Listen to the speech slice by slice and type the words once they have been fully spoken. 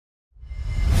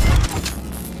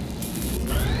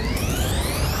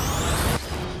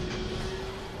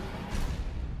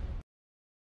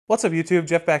What's up YouTube?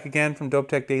 Jeff back again from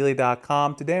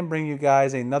DopeTechDaily.com. Today I'm bringing you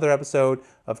guys another episode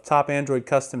of Top Android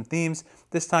Custom Themes,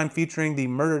 this time featuring the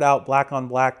murdered out black on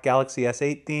black Galaxy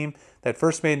S8 theme that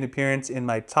first made an appearance in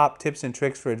my top tips and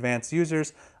tricks for advanced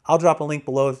users. I'll drop a link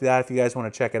below to that if you guys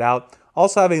want to check it out.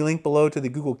 Also have a link below to the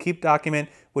Google Keep document,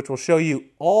 which will show you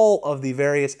all of the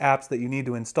various apps that you need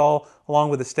to install, along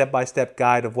with a step-by-step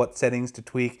guide of what settings to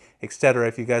tweak, etc.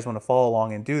 if you guys want to follow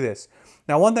along and do this.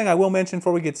 Now, one thing I will mention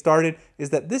before we get started is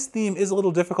that this theme is a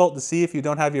little difficult to see if you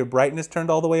don't have your brightness turned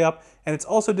all the way up, and it's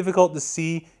also difficult to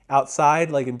see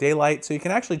outside, like in daylight, so you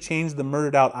can actually change the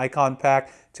murdered out icon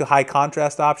pack to high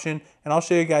contrast option, and I'll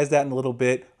show you guys that in a little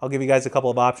bit. I'll give you guys a couple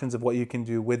of options of what you can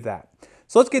do with that.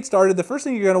 So let's get started. The first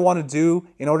thing you're going to want to do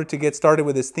in order to get started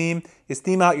with this theme is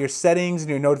theme out your settings and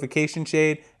your notification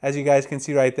shade. As you guys can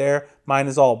see right there, mine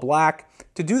is all black.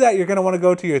 To do that, you're going to want to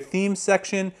go to your themes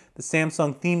section, the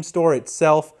Samsung theme store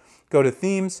itself, go to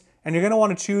themes, and you're going to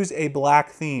want to choose a black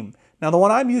theme. Now the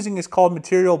one I'm using is called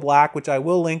Material Black, which I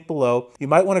will link below. You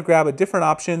might want to grab a different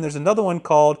option. There's another one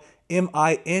called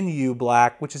MINU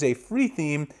Black, which is a free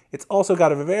theme. It's also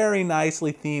got a very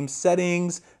nicely themed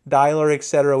settings, dialer,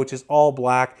 etc., which is all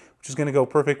black, which is going to go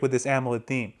perfect with this AMOLED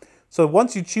theme. So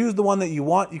once you choose the one that you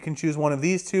want, you can choose one of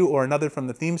these two or another from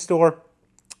the theme store.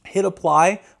 Hit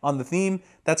apply on the theme.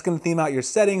 That's going to theme out your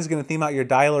settings, going to theme out your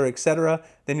dialer, etc.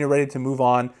 Then you're ready to move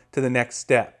on to the next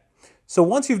step. So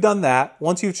once you've done that,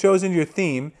 once you've chosen your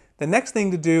theme, the next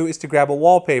thing to do is to grab a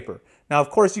wallpaper. Now, of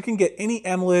course, you can get any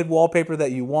AMOLED wallpaper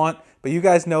that you want, but you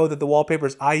guys know that the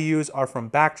wallpapers I use are from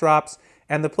Backdrops,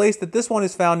 and the place that this one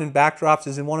is found in Backdrops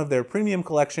is in one of their premium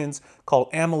collections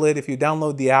called AMOLED. If you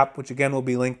download the app, which again will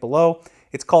be linked below,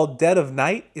 it's called Dead of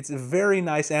Night. It's a very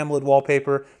nice AMOLED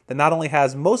wallpaper that not only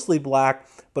has mostly black,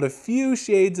 but a few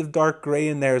shades of dark gray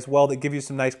in there as well that give you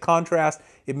some nice contrast.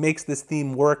 It makes this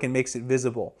theme work and makes it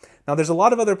visible. Now there's a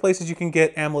lot of other places you can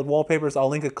get AMOLED wallpapers. I'll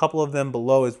link a couple of them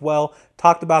below as well.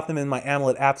 Talked about them in my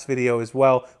AMOLED apps video as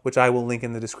well, which I will link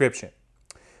in the description.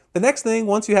 The next thing,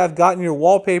 once you have gotten your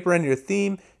wallpaper and your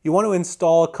theme, you want to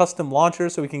install a custom launcher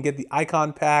so we can get the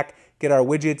icon pack, get our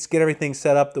widgets, get everything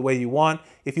set up the way you want.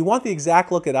 If you want the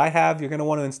exact look that I have, you're going to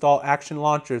want to install Action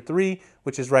Launcher 3,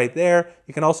 which is right there.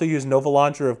 You can also use Nova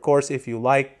Launcher, of course, if you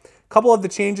like. A couple of the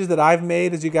changes that I've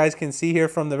made, as you guys can see here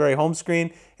from the very home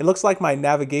screen, it looks like my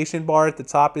navigation bar at the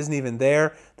top isn't even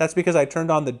there. That's because I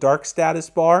turned on the dark status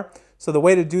bar. So the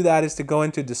way to do that is to go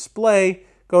into Display,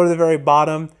 go to the very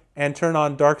bottom, and turn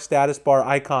on dark status bar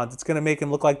icons. It's going to make them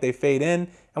look like they fade in,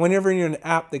 and whenever you're in an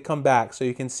app, they come back, so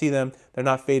you can see them. They're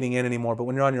not fading in anymore, but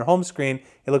when you're on your home screen,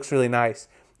 it looks really nice.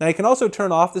 Now you can also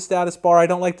turn off the status bar. I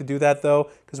don't like to do that though,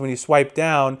 because when you swipe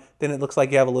down, then it looks like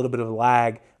you have a little bit of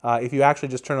lag. If you actually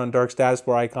just turn on dark status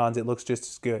bar icons, it looks just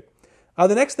as good.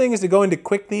 The next thing is to go into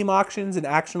Quick Theme Options in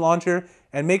Action Launcher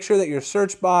and make sure that your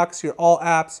search box, your All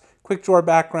Apps, Quick Drawer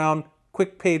background,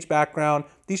 Quick Page background,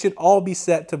 these should all be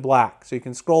set to black. So you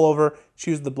can scroll over,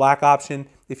 choose the black option.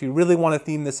 If you really want to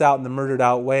theme this out in the murdered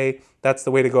out way, that's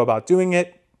the way to go about doing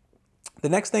it. The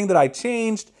next thing that I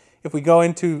changed, if we go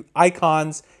into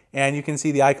icons and you can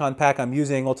see the icon pack I'm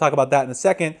using, we'll talk about that in a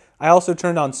second. I also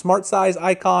turned on smart size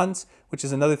icons, which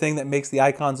is another thing that makes the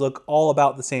icons look all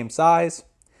about the same size.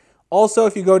 Also,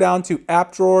 if you go down to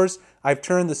app drawers, I've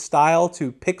turned the style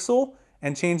to pixel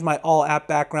and changed my all app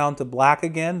background to black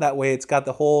again. That way it's got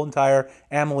the whole entire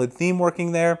AMOLED theme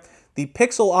working there. The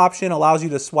pixel option allows you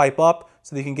to swipe up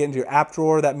so that you can get into your app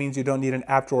drawer. That means you don't need an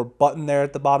app drawer button there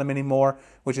at the bottom anymore,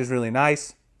 which is really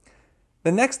nice.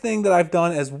 The next thing that I've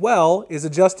done as well is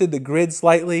adjusted the grid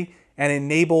slightly and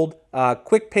enabled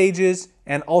quick pages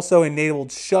and also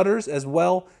enabled shutters as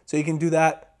well. So you can do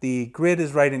that. The grid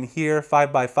is right in here,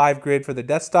 5x5 grid for the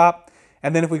desktop.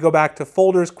 And then if we go back to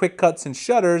folders, quick cuts, and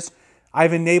shutters,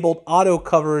 I've enabled auto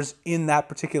covers in that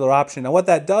particular option. Now what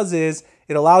that does is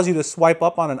it allows you to swipe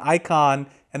up on an icon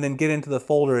and then get into the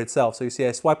folder itself. So you see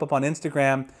I swipe up on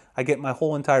Instagram, I get my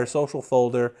whole entire social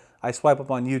folder. I swipe up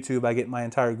on YouTube, I get my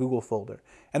entire Google folder.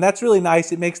 And that's really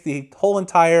nice. It makes the whole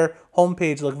entire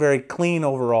homepage look very clean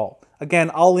overall.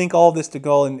 Again, I'll link all of this to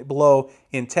go below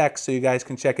in text so you guys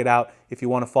can check it out if you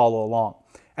want to follow along.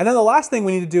 And then the last thing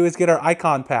we need to do is get our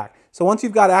icon pack. So once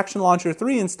you've got Action Launcher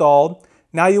 3 installed,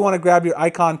 now you want to grab your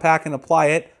icon pack and apply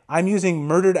it. I'm using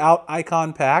Murdered Out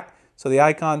Icon Pack. So the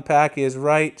icon pack is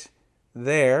right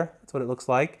there. That's what it looks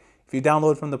like. If you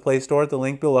download from the Play Store at the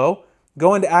link below,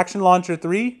 go into Action Launcher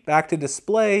 3, back to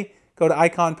Display, go to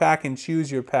Icon Pack and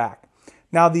choose your pack.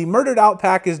 Now the Murdered Out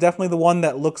pack is definitely the one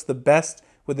that looks the best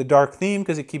with the dark theme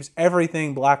because it keeps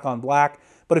everything black on black.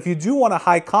 But if you do want a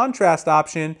high contrast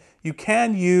option, you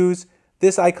can use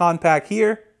this icon pack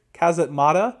here, Kazat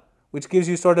Mata, which gives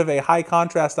you sort of a high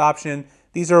contrast option.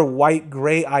 These are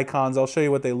white-gray icons. I'll show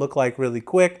you what they look like really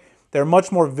quick. They're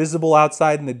much more visible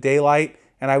outside in the daylight,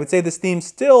 and I would say this theme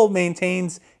still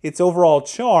maintains its overall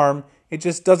charm. It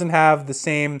just doesn't have the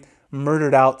same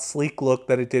murdered out sleek look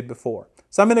that it did before.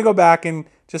 So I'm going to go back and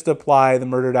just apply the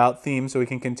murdered out theme so we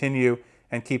can continue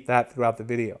and keep that throughout the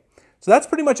video. So that's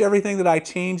pretty much everything that I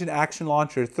changed in Action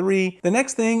Launcher 3. The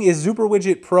next thing is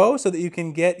SuperWidget Pro so that you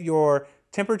can get your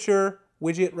temperature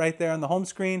widget right there on the home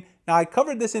screen. Now I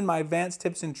covered this in my advanced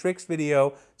tips and tricks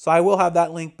video, so I will have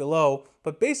that link below.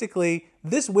 But basically,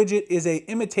 this widget is an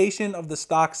imitation of the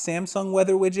stock Samsung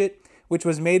weather widget, which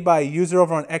was made by a user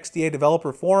over on XDA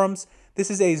developer forums. This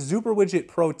is a SuperWidget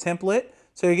Pro template.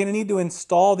 So you're going to need to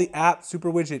install the app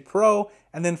SuperWidget Pro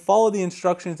and then follow the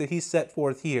instructions that he set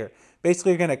forth here.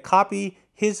 Basically, you're going to copy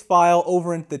his file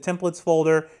over into the templates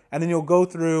folder, and then you'll go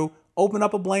through, open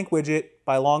up a blank widget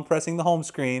by long pressing the home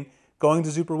screen, going to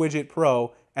SuperWidget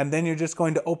Pro, and then you're just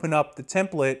going to open up the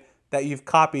template that you've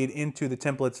copied into the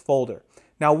templates folder.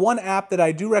 Now, one app that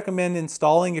I do recommend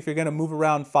installing if you're going to move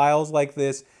around files like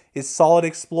this is Solid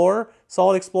Explorer.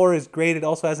 Solid Explorer is great. It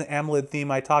also has an AMOLED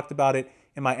theme. I talked about it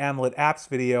in my AMOLED apps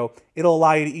video. It'll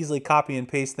allow you to easily copy and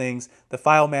paste things. The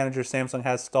file manager Samsung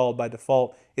has installed by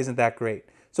default isn't that great.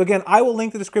 So again, I will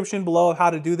link the description below of how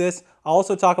to do this. I'll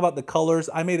also talk about the colors.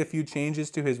 I made a few changes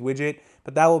to his widget,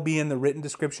 but that will be in the written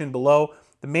description below.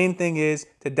 The main thing is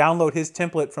to download his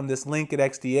template from this link at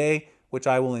XDA, which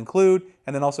I will include,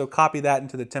 and then also copy that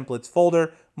into the templates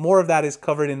folder. More of that is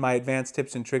covered in my advanced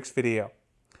tips and tricks video.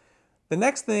 The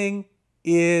next thing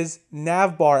is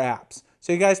Navbar Apps.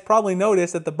 So you guys probably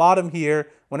noticed at the bottom here,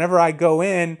 whenever I go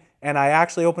in and I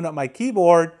actually open up my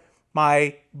keyboard,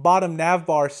 my bottom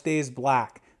navbar stays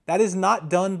black. That is not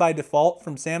done by default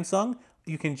from Samsung.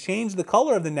 You can change the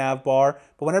color of the navbar,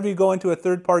 but whenever you go into a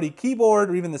third-party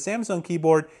keyboard or even the Samsung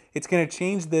keyboard, it's going to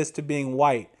change this to being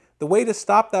white. The way to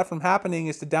stop that from happening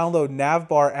is to download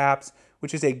Navbar Apps,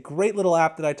 which is a great little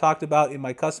app that I talked about in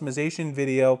my customization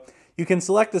video. You can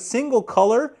select a single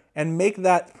color and make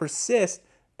that persist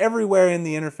everywhere in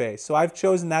the interface. So I've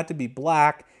chosen that to be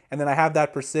black, and then I have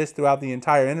that persist throughout the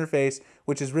entire interface,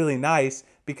 which is really nice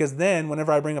because then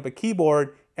whenever I bring up a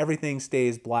keyboard, everything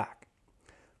stays black.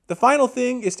 The final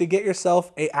thing is to get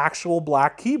yourself an actual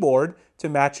black keyboard to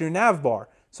match your navbar.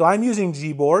 So I'm using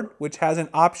Gboard, which has an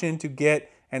option to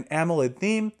get an AMOLED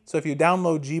theme. So if you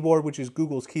download Gboard, which is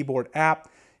Google's keyboard app,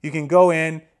 you can go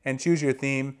in and choose your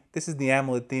theme. This is the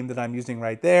AMOLED theme that I'm using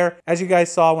right there. As you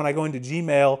guys saw when I go into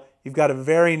Gmail, you've got a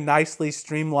very nicely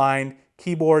streamlined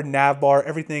keyboard, navbar,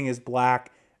 everything is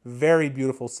black. Very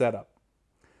beautiful setup.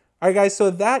 All right guys, so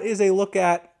that is a look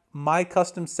at my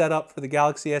custom setup for the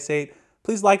Galaxy S8.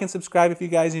 Please like and subscribe if you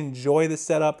guys enjoy this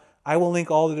setup. I will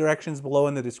link all the directions below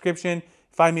in the description.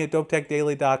 Find me at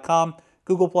dopetechdaily.com,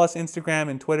 Google+, Instagram,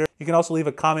 and Twitter. You can also leave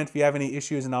a comment if you have any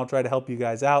issues and I'll try to help you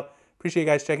guys out. Appreciate you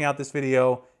guys checking out this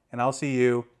video, and I'll see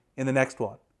you in the next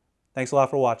one. Thanks a lot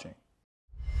for watching.